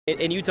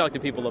And you talked to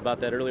people about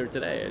that earlier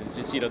today. It's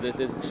just,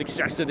 the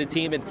success of the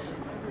team. And,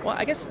 well,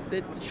 I guess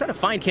they're trying to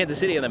find Kansas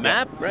City on the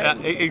map,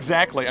 right?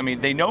 Exactly. I mean,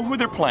 they know who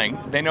they're playing.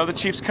 They know the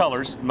Chiefs'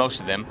 colors,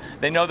 most of them.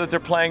 They know that they're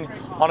playing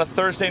on a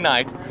Thursday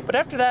night. But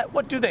after that,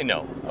 what do they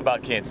know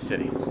about Kansas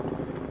City?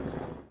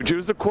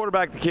 Who's the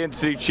quarterback of the Kansas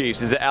City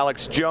Chiefs? Is it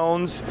Alex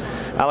Jones,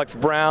 Alex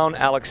Brown,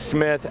 Alex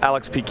Smith,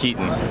 Alex P.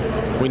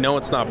 Keaton? We know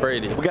it's not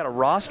Brady. We got a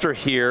roster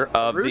here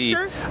of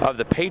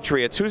the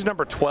Patriots. Who's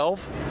number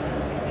 12?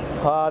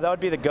 That would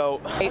be the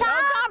GOAT.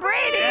 Tom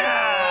Brady!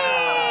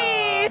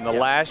 Yeah! And the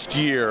last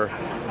year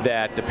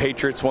that the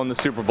Patriots won the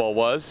Super Bowl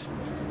was?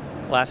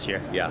 Last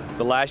year. Yeah.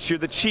 The last year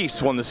the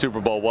Chiefs won the Super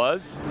Bowl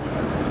was?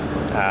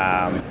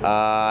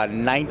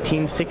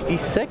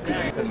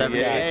 1966?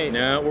 78.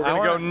 No, we're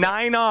going to go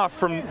 9 off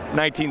from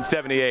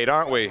 1978,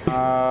 aren't we?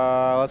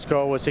 Let's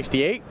go with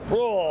 68.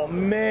 Oh,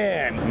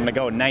 man. I'm going to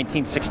go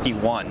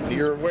 1961.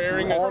 You're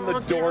wearing on the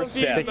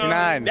doorstep.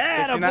 69.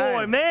 That 69.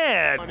 boy,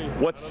 man.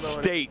 What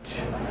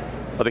state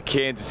are the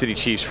Kansas City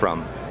Chiefs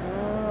from?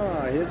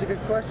 Here's a good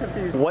question for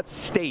you. What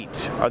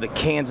state are the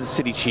Kansas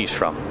City Chiefs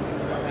from?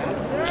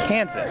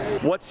 Kansas.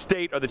 What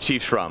state are the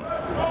Chiefs from?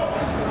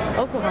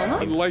 Oklahoma?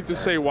 I'd like to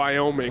say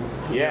Wyoming.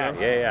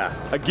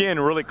 Yeah. Again,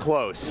 really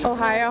close.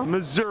 Ohio?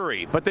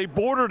 Missouri, but they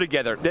border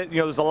together.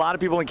 There's a lot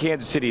of people in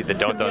Kansas City that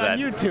don't know that.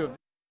 YouTube.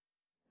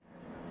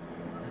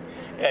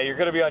 Yeah, you're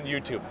going to be on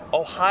YouTube.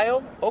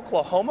 Ohio?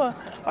 Oklahoma?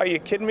 Are you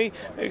kidding me?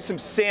 Maybe some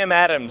Sam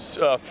Adams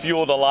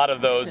fueled a lot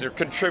of those or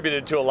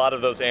contributed to a lot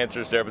of those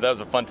answers there, but that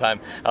was a fun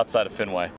time outside of Fenway.